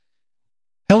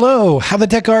Hello, how the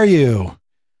heck are you?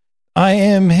 I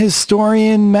am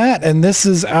historian Matt, and this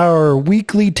is our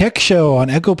weekly tech show on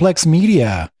Echoplex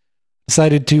Media.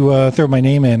 Decided to throw my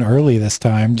name in early this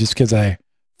time just because I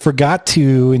forgot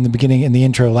to in the beginning, in the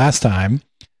intro last time.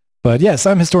 But yes,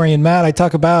 I'm historian Matt. I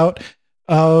talk about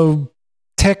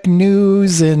tech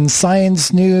news and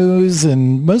science news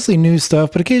and mostly new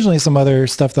stuff, but occasionally some other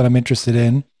stuff that I'm interested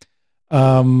in.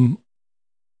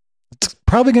 It's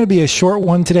probably going to be a short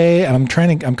one today. I'm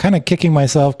kind of kicking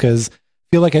myself because I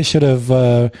feel like I should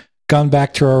have gone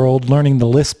back to our old learning the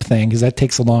Lisp thing because that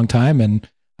takes a long time and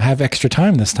I have extra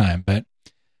time this time. But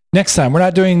next time, we're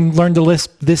not doing Learn to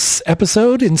Lisp this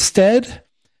episode. Instead,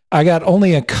 I got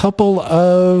only a couple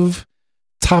of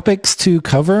topics to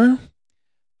cover,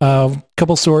 a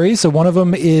couple stories. So one of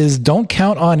them is don't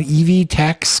count on EV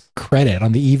tax credit,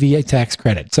 on the EV tax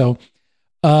credit. So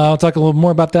I'll talk a little more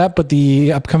about that, but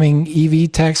the upcoming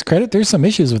EV tax credit, there's some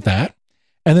issues with that.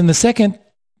 And then the second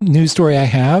news story I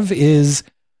have is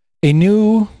a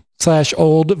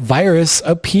new/old virus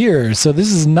appears. So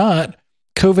this is not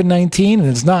COVID-19 and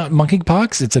it's not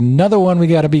monkeypox. It's another one we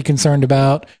got to be concerned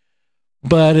about,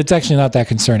 but it's actually not that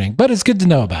concerning, but it's good to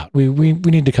know about. We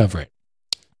need to cover it.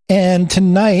 And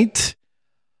tonight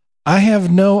I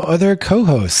have no other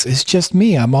co-hosts. It's just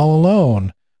me. I'm all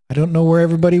alone. I don't know where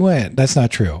everybody went. That's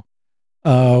not true.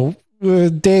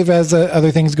 Dave has other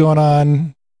things going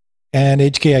on, and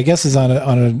HK, I guess, is on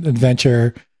an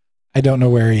adventure. I don't know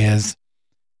where he is,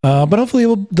 but hopefully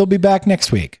they'll be back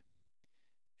next week,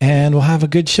 and we'll have a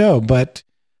good show. But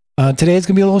today is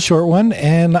going to be a little short one,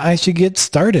 and I should get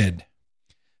started.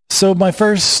 So my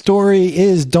first story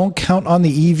is don't count on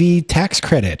the EV tax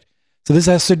credit. So this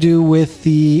has to do with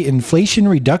the Inflation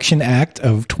Reduction Act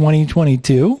of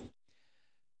 2022.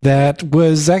 That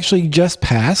was actually just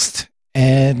passed,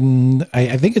 and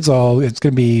I think it's going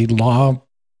to be law.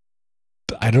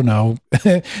 I don't know,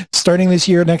 starting this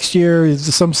year, next year. I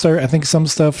think some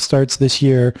stuff starts this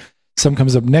year, some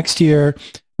comes up next year.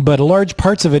 But large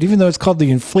parts of it, even though it's called the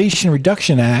Inflation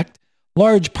Reduction Act,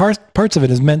 large parts of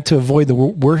it is meant to avoid the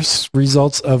worst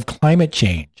results of climate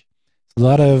change. A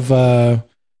lot of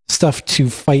stuff to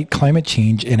fight climate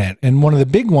change in it, and one of the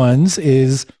big ones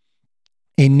is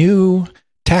a new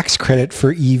tax credit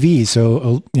for EVs,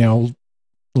 so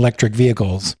electric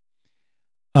vehicles.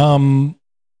 I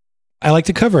like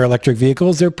to cover electric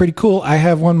vehicles. They're pretty cool. I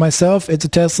have one myself. It's a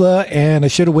Tesla, and I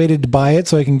should have waited to buy it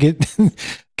so I can get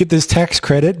get this tax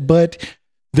credit. But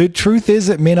the truth is,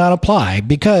 it may not apply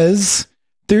because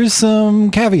there's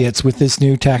some caveats with this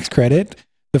new tax credit.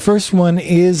 The first one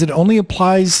is it only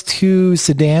applies to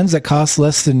sedans that cost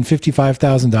less than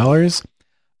 $55,000.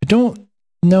 I don't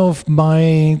know if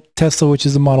my Tesla, which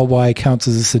is a Model Y, counts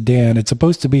as a sedan. It's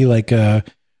supposed to be like a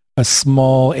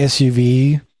small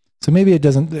SUV, so maybe it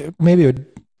doesn't. Maybe it would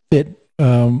fit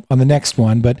on the next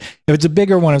one. But if it's a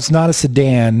bigger one, it's not a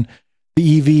sedan.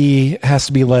 The EV has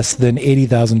to be less than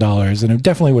 $80,000, and it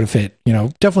definitely would have fit.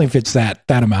 Definitely fits that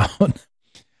amount.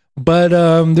 But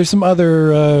there's some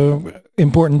other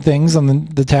important things on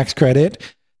the tax credit.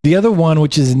 The other one,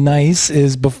 which is nice,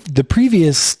 is the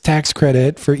previous tax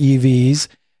credit for EVs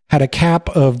had a cap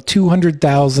of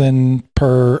 $200,000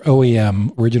 per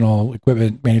OEM, original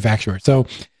equipment manufacturer. So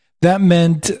that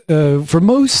meant for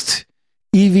most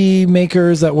EV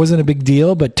makers, that wasn't a big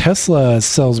deal, but Tesla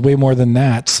sells way more than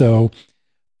that. So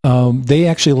they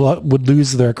actually would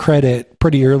lose their credit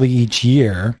pretty early each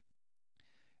year.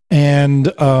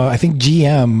 And I think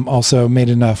GM also made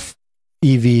enough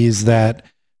EVs that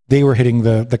they were hitting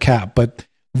the cap, but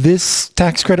this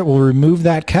tax credit will remove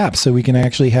that cap so we can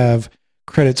actually have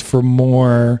credits for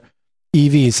more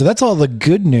EVs. So that's all the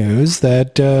good news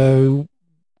that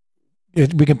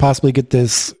we can possibly get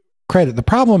this credit. The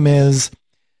problem is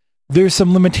there's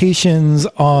some limitations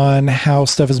on how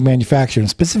stuff is manufactured,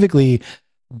 specifically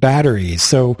batteries.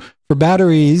 So for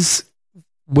batteries,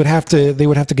 they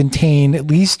would have to contain at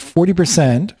least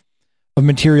 40% of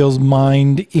materials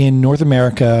mined in North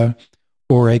America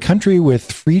or a country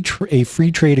with a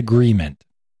free trade agreement.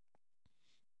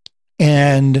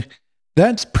 And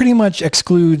that pretty much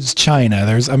excludes China.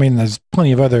 There's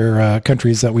plenty of other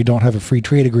countries that we don't have a free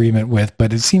trade agreement with,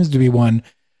 but it seems to be one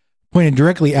pointed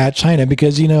directly at China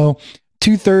because,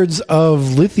 2/3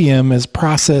 of lithium is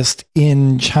processed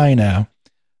in China.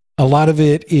 A lot of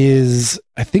it is,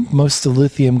 I think most of the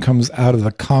lithium comes out of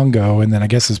the Congo and then I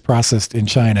guess is processed in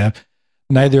China,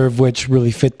 neither of which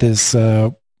really fit this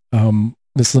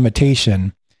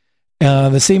limitation.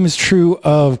 The same is true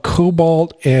of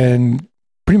cobalt, and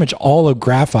pretty much all of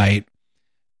graphite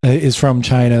is from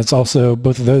China. It's also,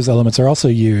 both of those elements are also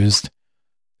used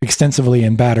extensively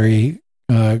in battery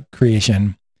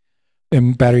creation.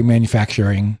 in battery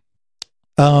manufacturing.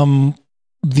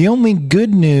 The only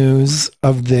good news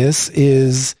of this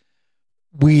is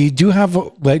we do have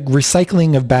like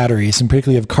recycling of batteries, and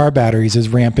particularly of car batteries, is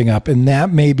ramping up, and that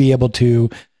may be able to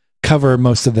cover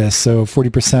most of this. So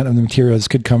 40% of the materials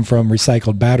could come from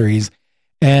recycled batteries.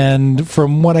 And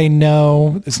from what I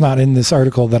know, it's not in this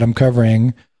article that I'm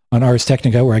covering on Ars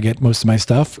Technica, where I get most of my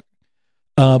stuff.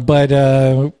 But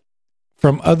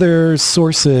from other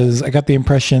sources, I got the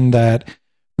impression that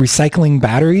recycling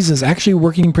batteries is actually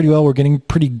working pretty well. We're getting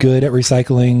pretty good at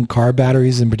recycling car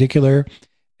batteries in particular,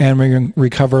 and we're going to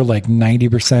recover like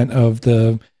 90% of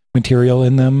the material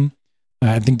in them.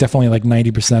 I think definitely like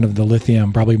 90% of the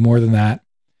lithium, probably more than that,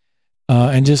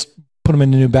 and just put them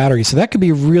into new batteries. So that could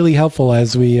be really helpful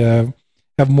as we have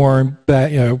more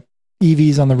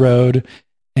EVs on the road,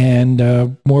 and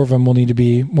more of them will need to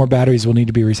be, more batteries will need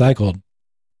to be recycled.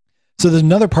 So there's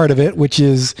another part of it, which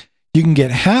is you can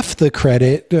get half the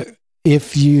credit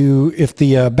if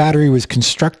the battery was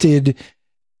constructed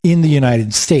in the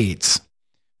United States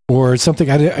or something.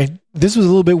 This was a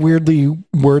little bit weirdly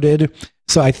worded.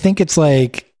 So I think it's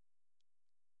like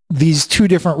these two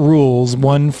different rules,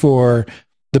 one for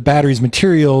the battery's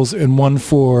materials and one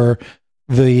for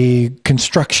the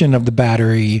construction of the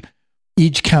battery,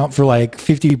 each count for like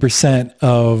 50%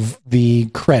 of the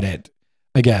credit,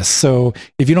 I guess. So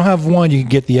if you don't have one, you can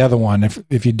get the other one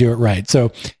if you do it right.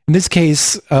 So in this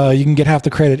case, you can get half the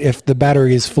credit if the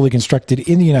battery is fully constructed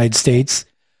in the United States.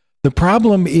 The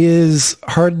problem is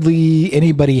hardly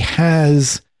anybody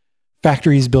has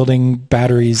factories building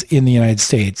batteries in the United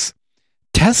States.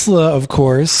 Tesla, of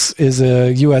course, is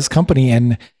a U.S. company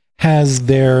and has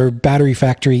their battery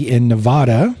factory in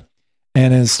Nevada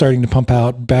and is starting to pump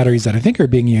out batteries that I think are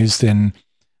being used in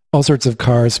all sorts of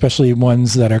cars, especially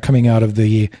ones that are coming out of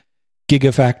the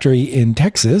Gigafactory in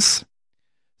Texas.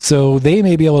 So they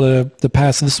may be able to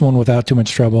pass this one without too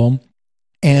much trouble.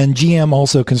 And GM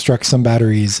also constructs some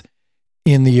batteries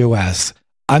in the U.S.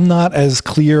 I'm not as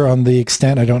clear on the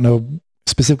extent. I don't know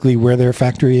specifically where their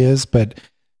factory is, but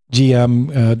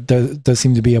GM does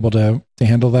seem to be able to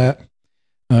handle that,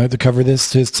 to cover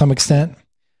this to some extent.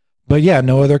 But yeah,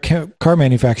 no other car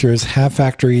manufacturers have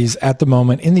factories at the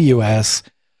moment in the U.S.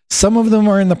 Some of them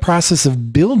are in the process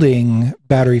of building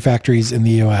battery factories in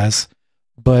the U.S.,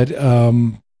 but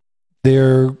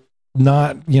they're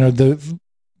not, the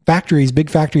factories, big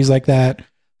factories like that,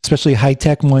 especially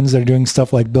high-tech ones that are doing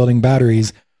stuff like building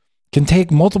batteries, can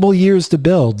take multiple years to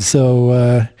build.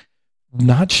 So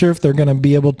not sure if they're going to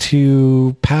be able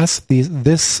to pass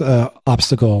this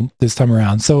obstacle this time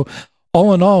around. So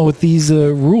all in all, with these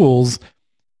rules,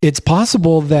 it's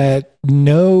possible that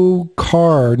no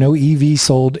EV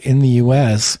sold in the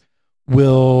U.S.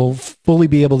 will fully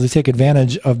be able to take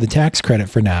advantage of the tax credit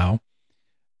for now.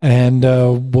 And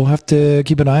we'll have to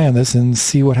keep an eye on this and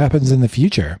see what happens in the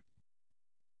future.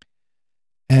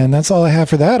 And that's all I have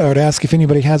for that. I would ask if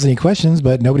anybody has any questions,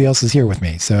 but nobody else is here with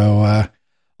me. So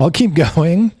I'll keep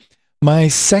going. My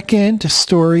second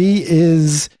story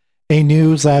is a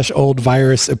new/old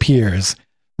virus appears.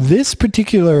 This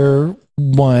particular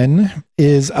one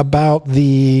is about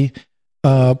the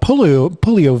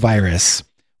polio virus,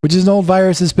 which is an old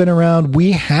virus that's been around.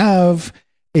 We have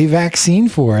a vaccine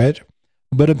for it,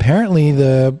 but apparently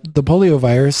the polio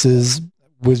virus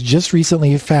was just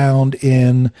recently found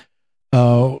in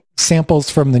samples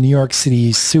from the New York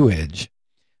City sewage.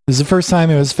 This is the first time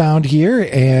it was found here,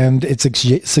 and it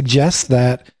suggests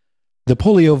that the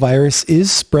polio virus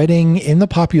is spreading in the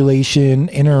population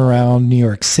in and around New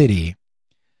York City.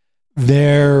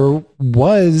 There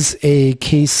was a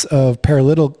case of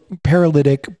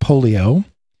paralytic polio,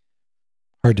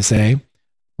 hard to say,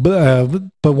 but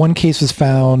one case was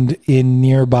found in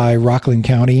nearby Rockland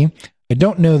County. I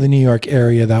don't know the New York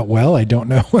area that well. I don't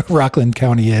know where Rockland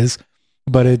County is,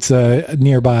 but it's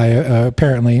nearby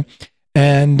apparently.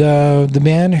 And the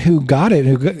man who got it,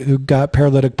 who got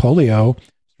paralytic polio,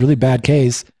 really bad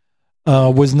case,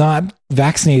 was not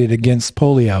vaccinated against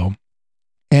polio.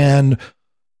 And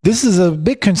this is a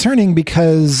bit concerning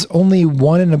because only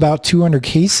 1 in about 200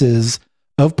 cases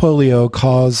of polio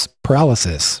cause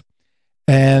paralysis.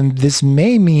 And this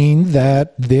may mean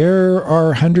that there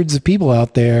are hundreds of people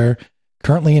out there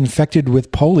currently infected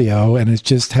with polio, and it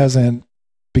just hasn't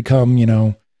become,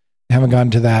 haven't gotten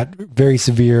to that very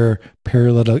severe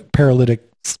paralytic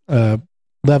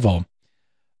level.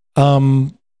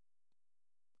 The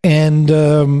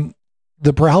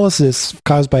paralysis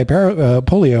caused by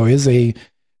polio is a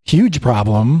huge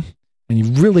problem, and you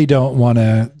really don't want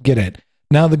to get it.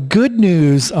 Now, the good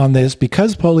news on this,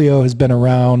 because polio has been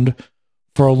around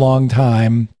for a long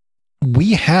time,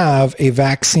 we have a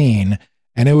vaccine,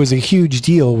 And it was a huge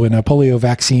deal when a polio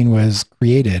vaccine was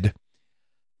created.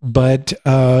 But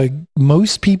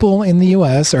most people in the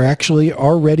U.S. are actually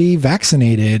already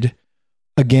vaccinated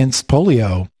against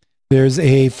polio. There's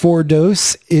a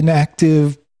 4-dose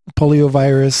inactivated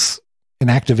poliovirus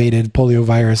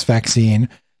vaccine,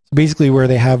 basically where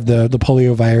they have the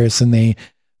polio virus and they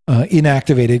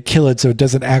inactivate it, kill it so it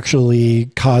doesn't actually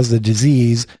cause the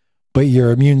disease, but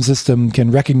your immune system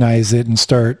can recognize it and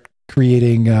start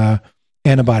creating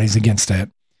antibodies against it.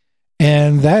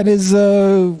 And that is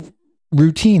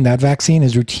routine. That vaccine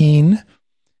is routine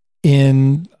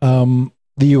in the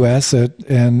U.S.,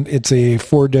 and it's a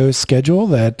 4-dose schedule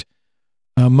that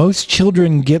most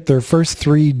children get their first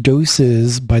 3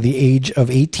 doses by the age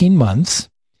of 18 months.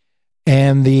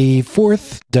 And the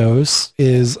 4th dose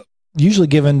is usually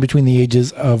given between the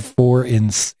ages of 4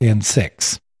 and 6.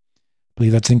 I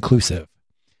believe that's inclusive.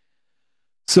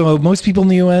 So most people in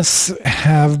the U.S.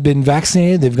 have been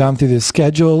vaccinated. They've gone through this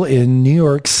schedule. In New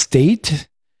York State,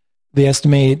 they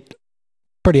estimate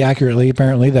pretty accurately,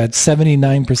 apparently, that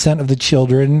 79% of the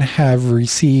children have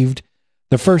received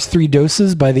the first 3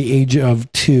 doses by the age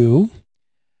of 2.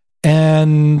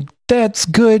 And that's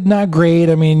good, not great.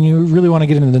 I mean, you really want to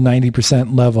get into the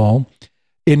 90% level.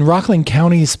 In Rockland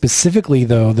County specifically,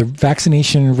 though, the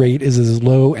vaccination rate is as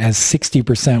low as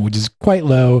 60%, which is quite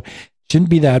low. Shouldn't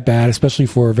be that bad, especially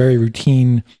for a very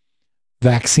routine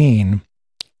vaccine.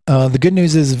 The good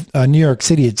news is New York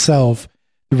City itself,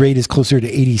 the rate is closer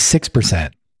to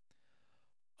 86%.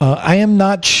 I am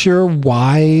not sure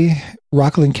why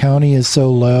Rockland County is so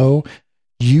low.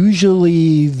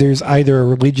 Usually there's either a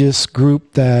religious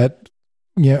group that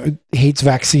hates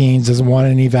vaccines, doesn't want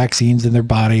any vaccines in their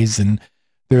bodies, and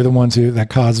they're the ones that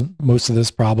cause most of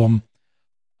this problem.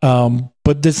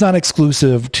 But it's not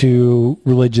exclusive to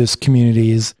religious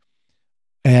communities.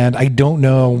 And I don't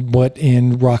know what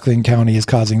in Rockland County is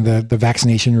causing the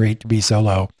vaccination rate to be so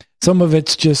low. Some of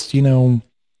it's just,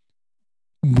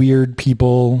 weird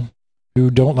people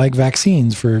who don't like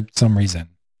vaccines for some reason.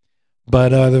 But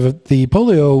the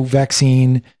polio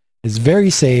vaccine is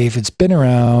very safe. It's been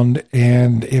around.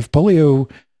 And if polio,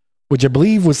 which I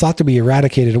believe was thought to be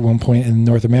eradicated at one point in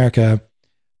North America,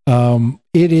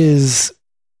 it is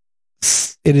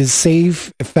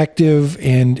safe, effective,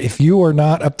 and if you are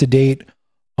not up to date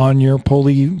on your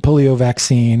polio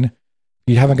vaccine,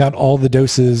 you haven't got all the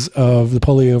doses of the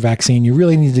polio vaccine, you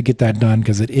really need to get that done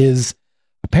because it is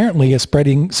apparently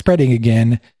spreading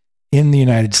again in the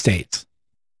United States.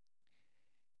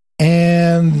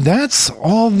 And that's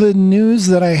all the news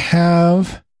that I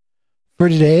have for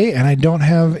today, and I don't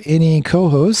have any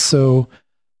co-hosts, so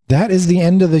that is the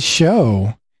end of the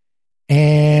show.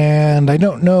 And I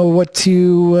don't know what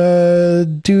to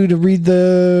do to read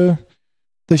the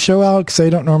show out because I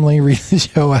don't normally read the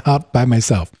show out by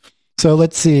myself. So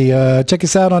let's see. Check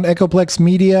us out on Echoplex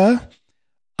Media.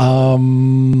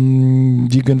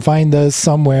 You can find us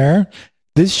somewhere.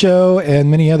 This show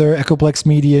and many other Echoplex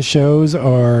Media shows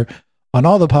are on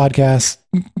all the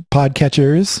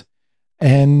podcatchers.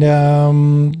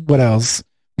 And what else?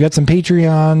 We got some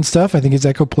Patreon stuff. I think it's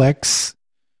Echoplex.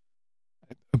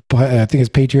 I think it's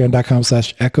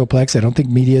patreon.com/Echoplex. I don't think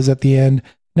media is at the end.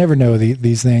 Never know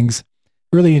these things.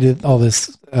 Really needed all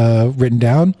this written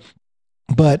down.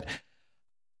 But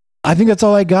I think that's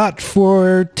all I got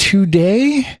for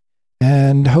today.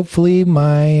 And hopefully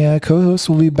my co-host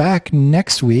will be back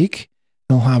next week.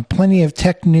 I'll have plenty of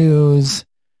tech news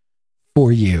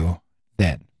for you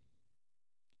then.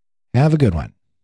 Have a good one.